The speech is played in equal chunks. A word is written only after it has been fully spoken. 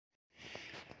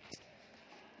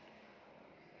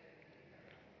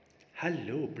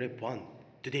Hello, Prep 1.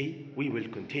 Today we will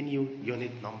continue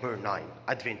unit number 9,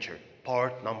 Adventure,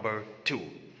 part number 2.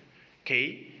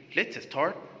 Okay, let's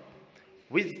start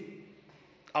with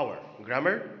our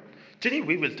grammar. Today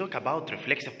we will talk about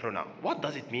reflexive pronoun. What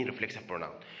does it mean, reflexive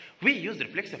pronoun? We use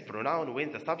reflexive pronoun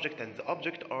when the subject and the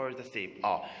object are the same.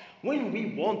 When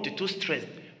we want to stress,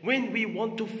 when we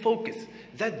want to focus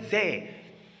that the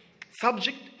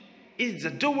subject is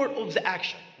the doer of the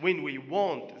action. When we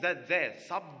want that the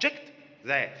subject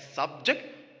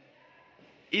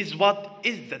is what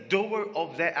is the doer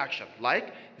of the action.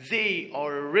 Like they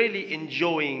are really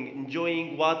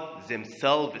enjoying what?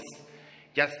 Themselves.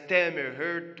 Yes, Tamer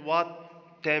heard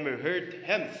what? Tamer heard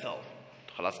himself.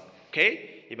 خلاص.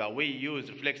 Okay? يبقى we use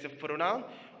reflexive pronoun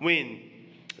when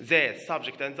the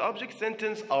subject and the object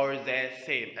sentence are the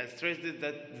same and stresses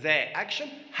that the action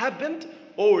happened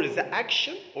or the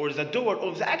action or the doer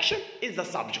of the action is the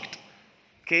subject.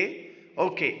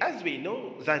 Okay, as we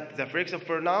know that the reflexive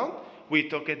pronoun, we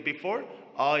talked it before,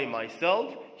 I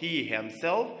myself, he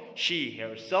himself, she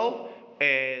herself,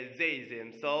 they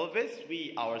themselves,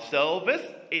 we ourselves,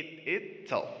 it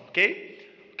itself.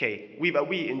 Okay,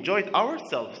 we enjoyed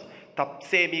ourselves. طب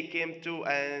Sammy came to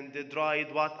and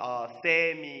dried what?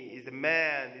 Sammy is a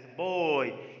man, is a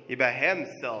boy, يبقى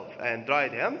himself and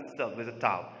dried himself with a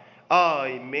towel.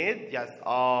 I made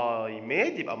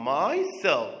يبقى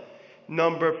myself.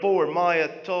 Number 4,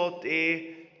 Maya taught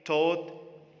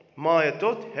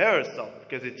herself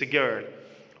because it's a girl.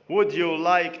 Would you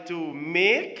like to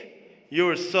make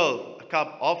yourself a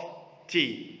cup of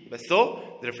tea?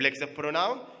 So the reflexive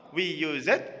pronoun, we use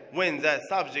it when the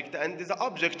subject and the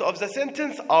object of the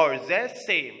sentence are the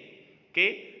same.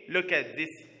 Okay, look at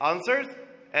these answers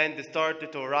and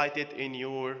start to write it in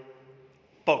your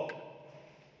book.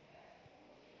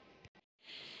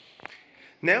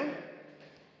 Now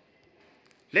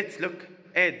let's look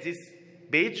at this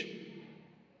page.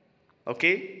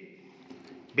 Okay,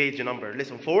 page number,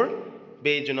 lesson 4,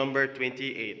 page number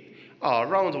 28.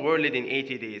 Around the world in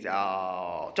 80 days.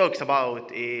 Talks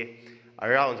about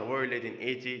around the world in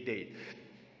 80 days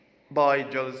by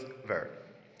Jules Verne.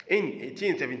 In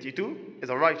 1872,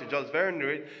 the writer Jules Verne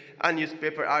read a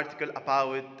newspaper article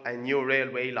about a new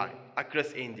railway line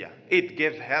across India. It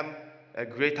gave him a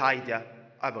great idea,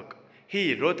 a book.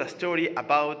 He wrote a story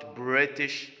about a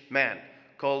British man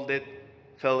called it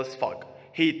Phileas Fogg.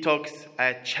 He took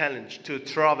a challenge to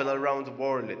travel around the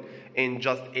world in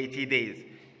just 80 days.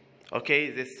 Okay,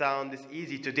 this sounds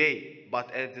easy today,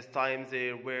 but at this time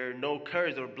there were no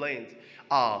cars or planes.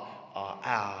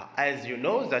 As you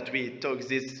know that we took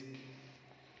this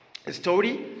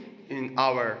story in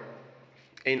our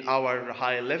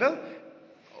high level,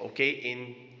 okay,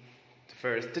 in the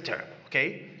first term.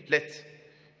 Okay, let's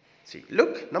see.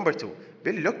 Look, number 2.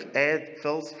 We'll look at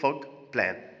Phileas Fogg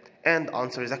plan and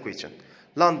answer the question.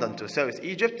 London to South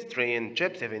Egypt, train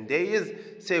trip 7 days.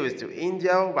 South to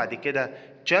India, وبعد كده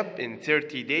trip in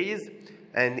 30 days.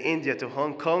 And India to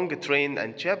Hong Kong, train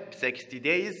and trip 16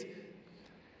 days.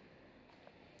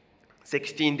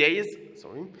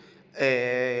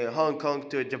 Hong Kong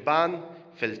to Japan,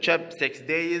 في trip 6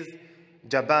 days.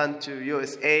 Japan to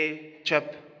USA,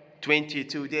 trip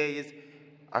 22 days.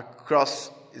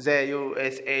 Across the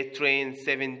USA, train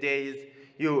 7 days.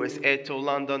 USA to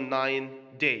London 9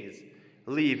 days.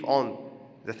 Leave on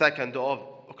the 2nd of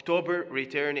October,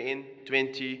 return in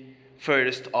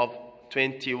 21st of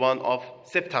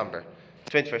September.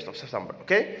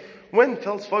 Okay? When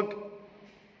Phileas Fogg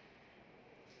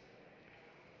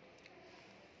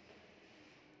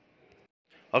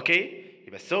okay,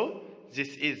 so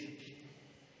this is.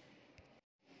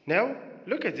 Now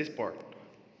look at this part.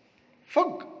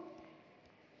 Fogg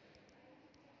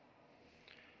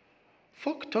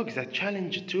took the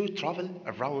challenge to travel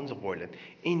around the world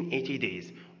in 80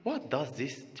 days. What does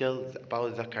this tell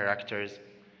about the characters?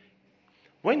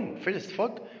 When Phileas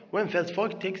Fogg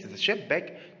takes the ship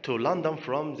back to London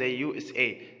from the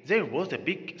USA, there was a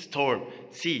big storm,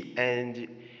 sea, and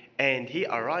he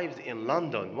arrives in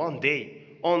London one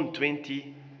day on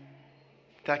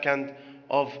 22nd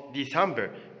of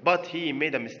December. But he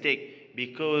made a mistake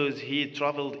because he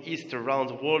traveled east around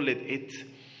the world. It's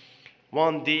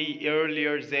 1 day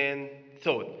earlier than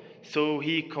thought. So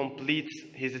he completes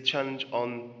his challenge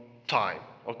on time.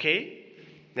 Okay?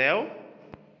 Now,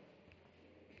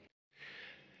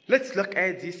 let's look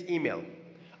at this email.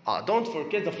 Don't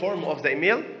forget the form of the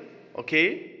email.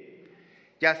 Okay?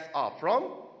 Yes, from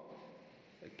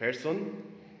person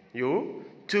you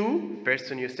to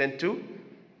person you sent to.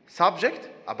 Subject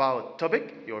about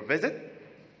topic, your visit.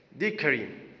 Dear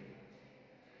Karim,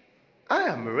 I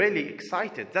am really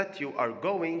excited that you are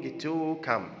going to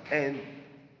come, and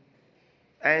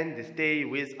and stay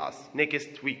with us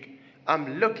next week.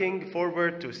 I'm looking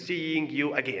forward to seeing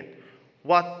you again.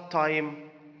 What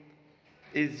time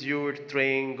is your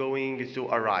train going to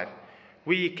arrive?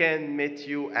 We can meet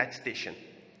you at station.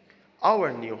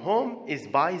 Our new home is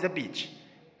by the beach.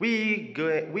 We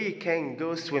can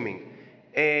go swimming,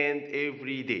 and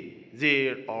every day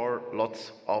there are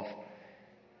lots of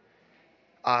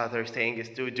other things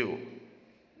to do.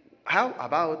 How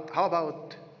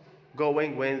about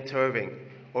going windsurfing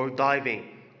or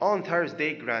diving? On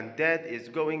Thursday, Granddad is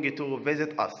going to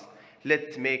visit us.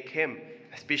 Let's make him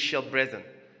a special present.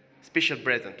 Special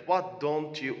present. Why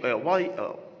don't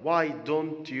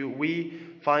you we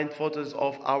find photos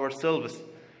of ourselves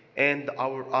and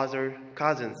our other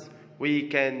cousins? We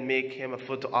can make him a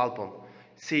photo album.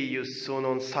 See you soon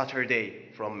on Saturday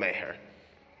from Meher.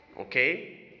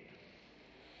 Okay?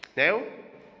 Now,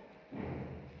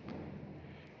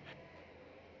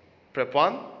 prep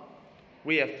 1,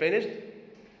 we have finished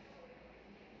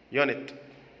unit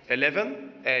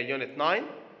 11, unit 9,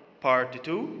 part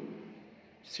 2.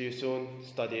 See you soon.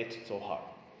 Study it so hard.